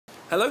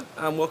Hello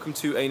and welcome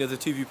to another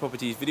 2View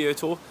Properties video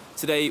tour.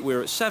 Today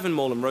we're at 7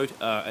 Moorland Road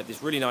at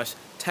this really nice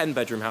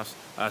 10-bedroom house.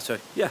 So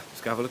yeah, let's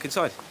go have a look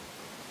inside.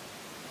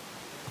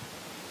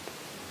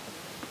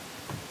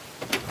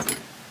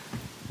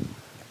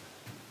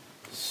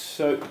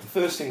 So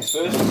first things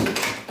first,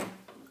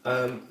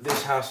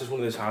 this house is one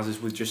of those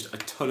houses with just a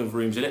ton of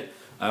rooms in it.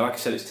 Like I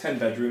said, it's 10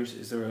 bedrooms.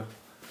 Is there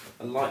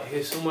a light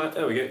here somewhere?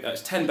 There we go.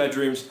 It's 10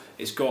 bedrooms.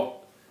 It's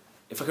got,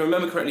 if I can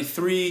remember correctly,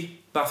 3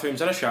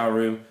 bathrooms and a shower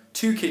room,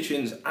 2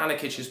 kitchens and a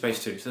kitchen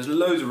space too. So there's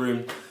loads of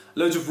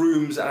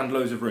rooms and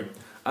loads of room.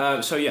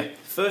 So yeah,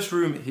 first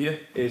room here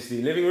is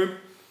the living room.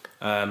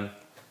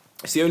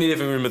 It's the only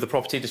living room of the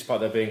property, despite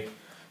there being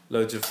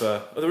loads of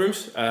other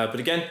rooms.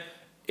 But again,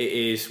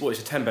 it's a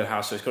 10-bed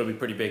house, so it's got to be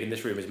pretty big, and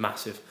this room is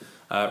massive.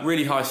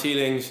 Really high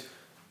ceilings,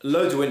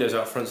 loads of windows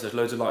out front, so there's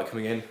loads of light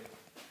coming in.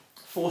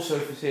 4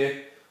 sofas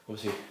here,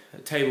 obviously a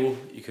table,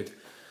 you could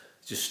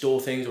just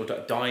store things or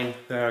dine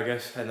there, I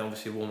guess, and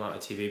obviously a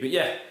wall-mounted TV. But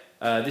yeah,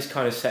 this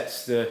kind of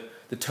sets the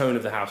tone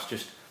of the house,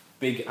 just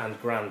big and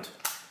grand.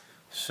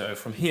 So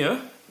from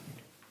here,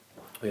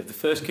 we have the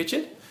first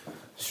kitchen,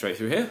 straight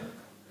through here.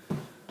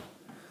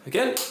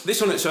 Again,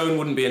 this on its own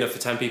wouldn't be enough for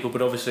 10 people,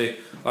 but obviously,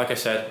 like I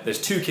said,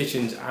 there's 2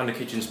 kitchens and a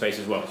kitchen space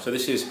as well. So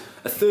this is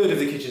a third of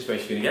the kitchen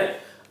space you're gonna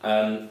get.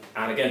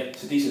 And again,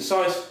 it's a decent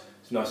size,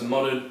 it's nice and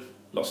modern,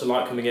 lots of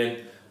light coming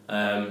in.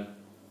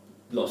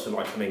 Lots of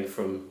light coming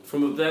from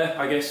up there,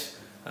 I guess.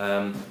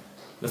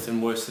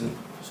 Nothing worse than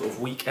sort of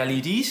weak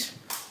LEDs.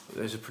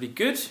 Those are pretty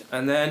good.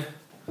 And then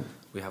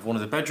we have one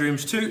of the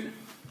bedrooms too,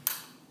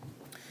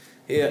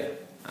 here.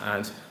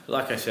 And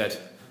like I said,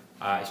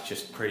 it's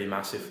just pretty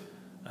massive.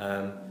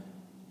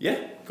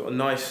 Yeah, got a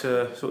nice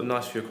sort of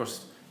nice view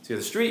across to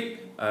the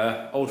street.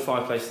 Old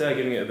fireplace there,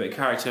 giving it a bit of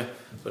character.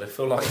 But I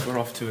feel like we're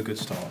off to a good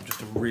start. I'm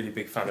just a really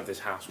big fan of this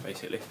house,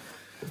 basically.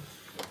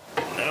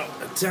 Now,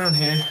 down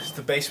here is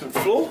the basement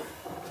floor.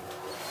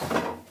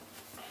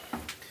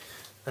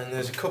 And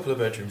there's a couple of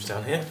bedrooms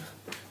down here.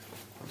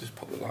 I'll just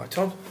pop the light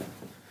on.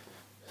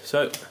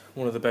 So,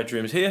 one of the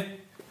bedrooms here.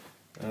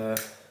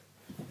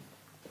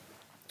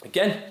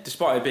 Again,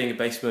 despite it being a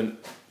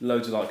basement,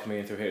 loads of light coming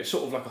in through here. It's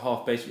sort of like a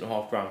half basement,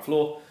 half ground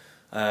floor.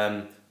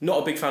 Not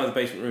a big fan of the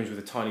basement rooms with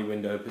a tiny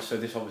window, but so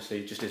this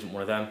obviously just isn't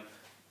one of them.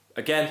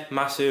 Again,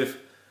 massive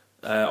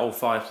old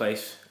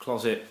fireplace,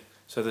 closet,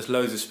 so there's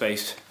loads of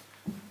space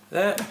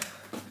there.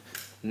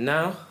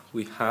 Now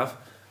we have,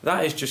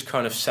 that is just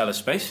kind of cellar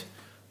space.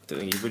 I don't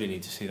think you really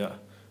need to see that.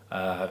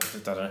 I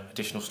don't know,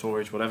 additional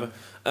storage, whatever.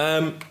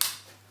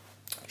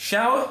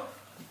 Shower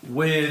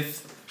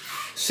with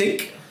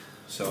sink.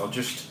 So I'll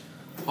just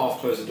half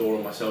close the door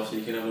on myself so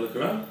you can have a look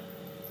around.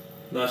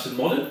 Nice and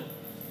modern.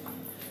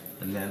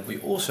 And then we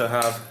also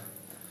have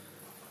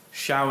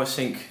shower,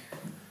 sink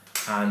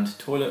and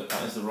toilet.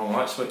 That is the wrong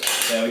light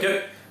switch. There we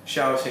go.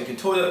 Shower, sink and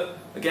toilet.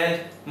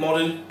 Again,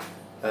 modern,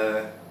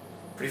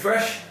 pretty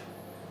fresh.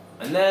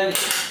 And then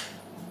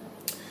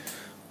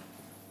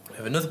we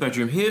have another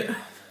bedroom here.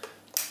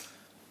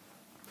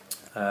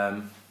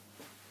 Again,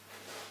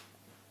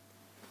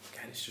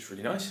 it's just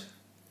really nice.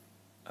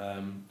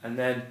 And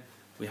then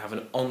we have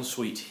an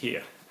ensuite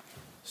here.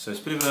 So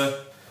it's a bit of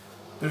a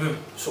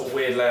sort of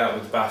weird layout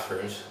with the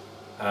bathrooms,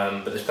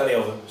 but there's plenty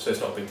of them, so it's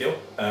not a big deal.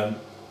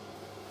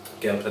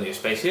 Again, plenty of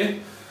space here.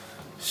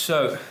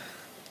 So,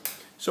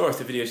 sorry if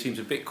the video seems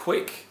a bit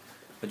quick.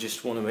 I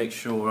just want to make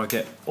sure I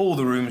get all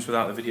the rooms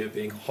without the video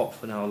being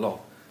half an hour long,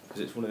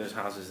 because it's one of those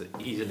houses that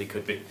easily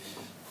could be.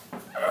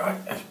 Alright,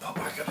 let's pop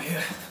back up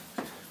here.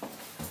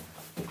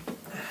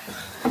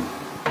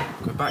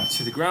 Go back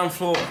to the ground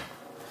floor,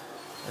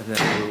 and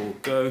then we'll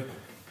go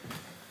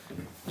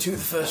to the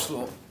first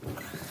floor.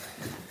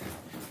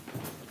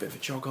 A bit of a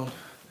jog on.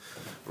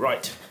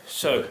 Right,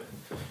 so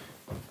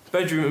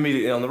bedroom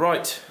immediately on the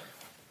right.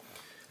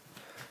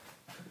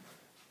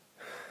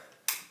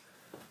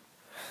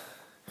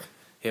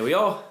 Here we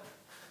are.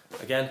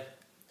 Again,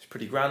 it's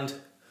pretty grand.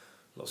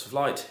 Lots of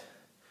light.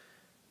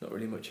 Not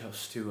really much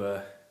else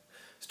to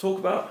talk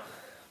about.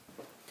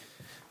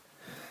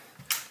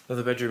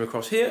 Another bedroom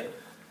across here.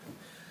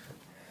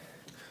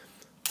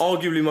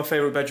 Arguably my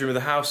favourite bedroom of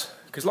the house,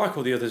 because like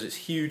all the others, it's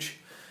huge,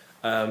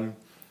 but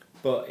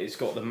it's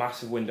got the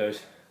massive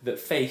windows that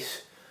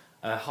face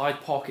Hyde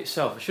Park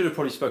itself. I should have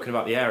probably spoken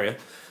about the area,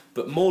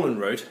 but Moorland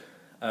Road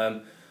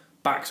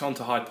backs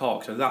onto Hyde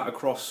Park, so that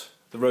across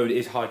the road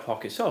is Hyde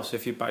Park itself. So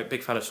if you're a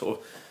big fan of sort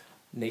of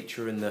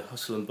nature and the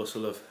hustle and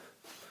bustle of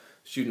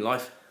student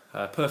life,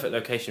 perfect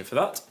location for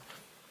that.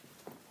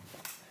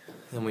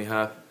 Then we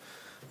have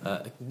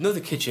another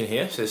kitchen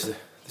here, so this is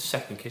the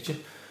second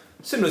kitchen,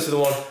 similar to the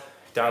one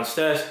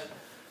downstairs.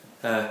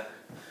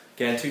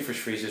 Again, 2 fridge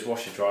freezers,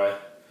 washer dryer,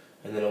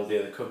 and then all the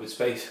other cupboard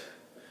space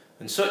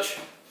and such.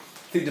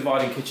 I think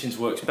dividing kitchens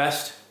works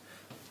best.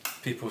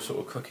 People sort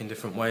of cook in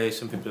different ways.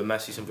 Some people are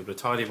messy, some people are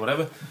tidy,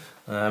 whatever.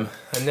 And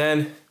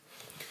then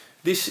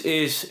this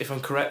is, if I'm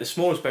correct, the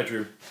smallest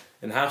bedroom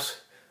in the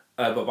house,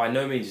 but by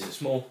no means is it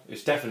small.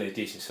 It's definitely a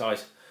decent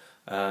size.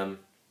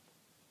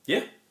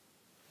 Yeah.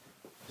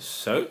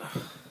 So,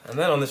 and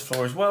then on this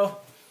floor as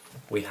well,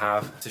 we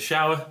have the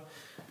shower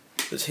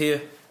that's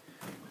here,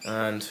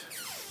 and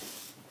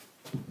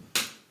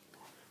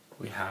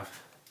we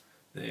have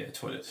the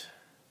toilet.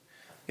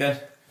 Again,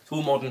 it's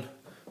all modern,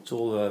 it's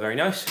all very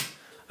nice.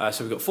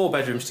 So we've got 4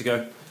 bedrooms to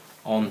go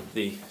on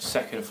the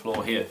second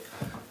floor here.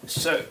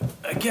 So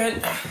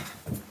again,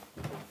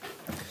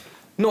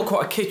 not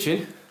quite a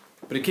kitchen,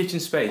 but a kitchen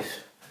space.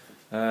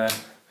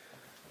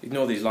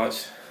 Ignore these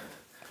lights.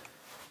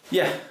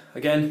 Yeah,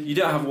 again, you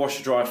don't have a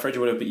washer, dryer, fridge or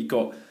whatever, but you've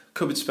got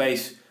cupboard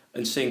space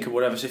and sink or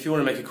whatever. So if you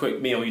want to make a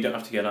quick meal, you don't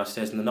have to go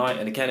downstairs in the night.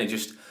 And again, it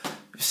just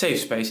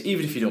saves space.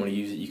 Even if you don't want to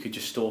use it, you could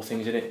just store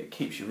things in it. It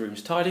keeps your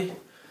rooms tidy. And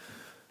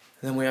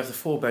then we have the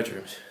 4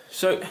 bedrooms.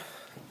 So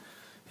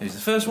here's the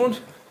first one.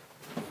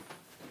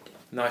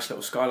 Nice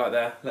little skylight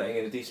there, letting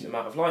in a decent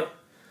amount of light.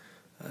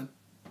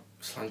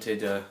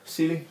 Slanted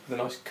ceiling with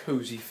a nice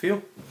cosy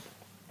feel.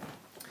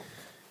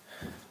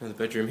 Another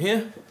bedroom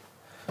here.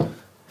 Does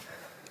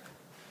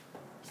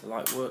the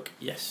light work?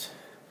 Yes.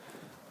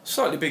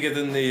 Slightly bigger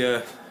than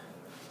the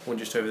one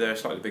just over there,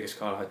 slightly bigger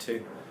skylight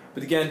too.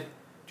 But again,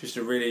 just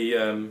a really,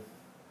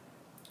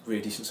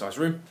 really decent sized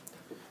room.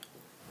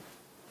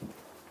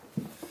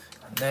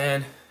 And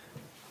then,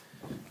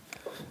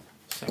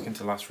 second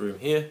to last room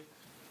here.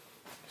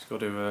 It's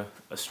got a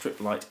strip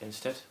light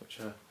instead, which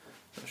I'm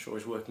not sure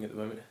is working at the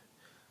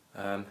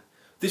moment.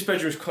 This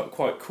bedroom is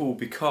quite cool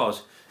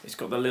because it's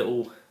got the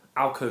little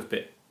alcove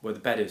bit where the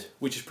bed is,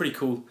 which is pretty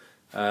cool.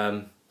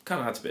 Kind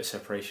of adds a bit of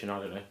separation, I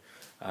don't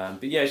know.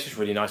 But yeah, it's just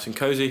really nice and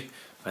cozy.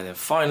 And then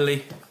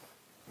finally,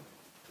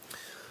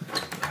 we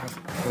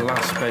have the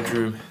last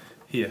bedroom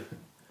here.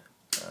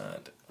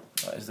 And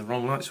that is the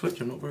wrong light switch,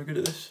 I'm not very good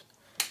at this.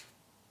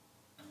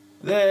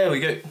 There we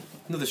go,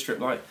 another strip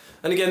light.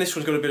 And again, this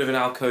one's got a bit of an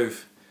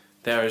alcove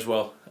there as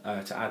well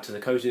to add to the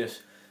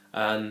coziness.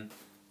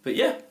 But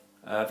yeah,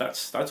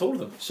 that's all of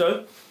them.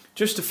 So,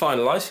 just to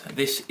finalise,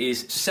 this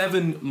is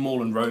 7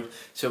 Moorland Road.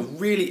 It's a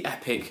really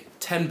epic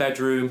 10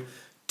 bedroom,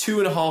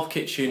 2.5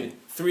 kitchen,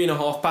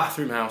 3.5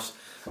 bathroom house.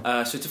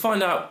 So to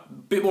find out a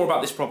bit more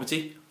about this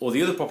property, or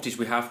the other properties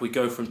we have, we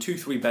go from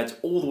 2-3 beds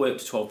all the way up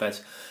to 12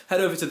 beds. Head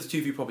over to the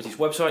 2View Properties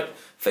website,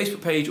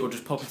 Facebook page, or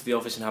just pop into the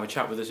office and have a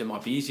chat with us, it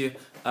might be easier.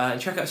 And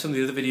check out some of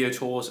the other video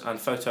tours and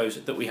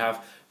photos that we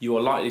have. You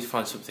are likely to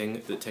find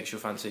something that takes your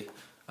fancy.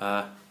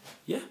 Yeah,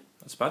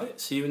 that's about it.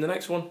 See you in the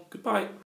next one. Goodbye.